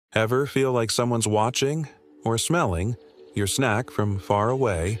Ever feel like someone's watching or smelling your snack from far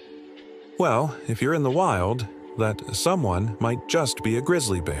away? Well, if you're in the wild, that someone might just be a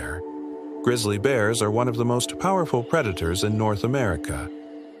grizzly bear. Grizzly bears are one of the most powerful predators in North America.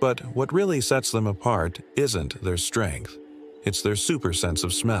 But what really sets them apart isn't their strength. It's their super sense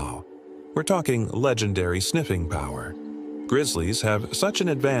of smell. We're talking legendary sniffing power. Grizzlies have such an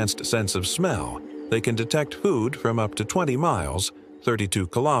advanced sense of smell, they can detect food from up to 20 miles, 32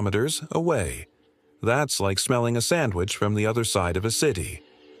 kilometers away. That's like smelling a sandwich from the other side of a city.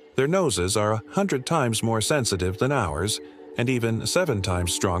 Their noses are 100 times more sensitive than ours, and even 7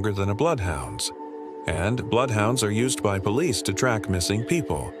 times stronger than a bloodhound's. And bloodhounds are used by police to track missing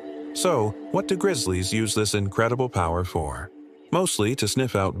people. So, what do grizzlies use this incredible power for? Mostly to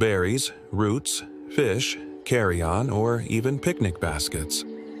sniff out berries, roots, fish, carrion, or even picnic baskets.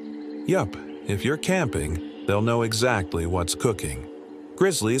 Yup, if you're camping, they'll know exactly what's cooking.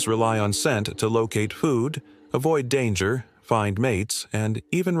 Grizzlies rely on scent to locate food, avoid danger, find mates, and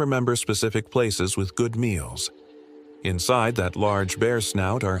even remember specific places with good meals. Inside that large bear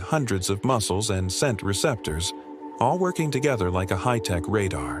snout are hundreds of muscles and scent receptors, all working together like a high-tech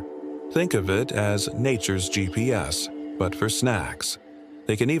radar. Think of it as nature's GPS, but for snacks.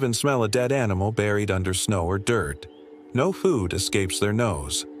 They can even smell a dead animal buried under snow or dirt. No food escapes their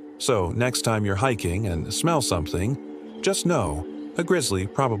nose. So next time you're hiking and smell something, just know a grizzly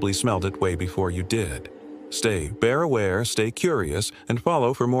probably smelled it way before you did. Stay bear aware, stay curious, and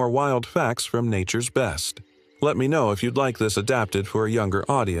follow for more wild facts from nature's best. Let me know if you'd like this adapted for a younger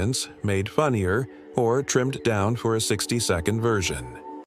audience, made funnier, or trimmed down for a 60-second version.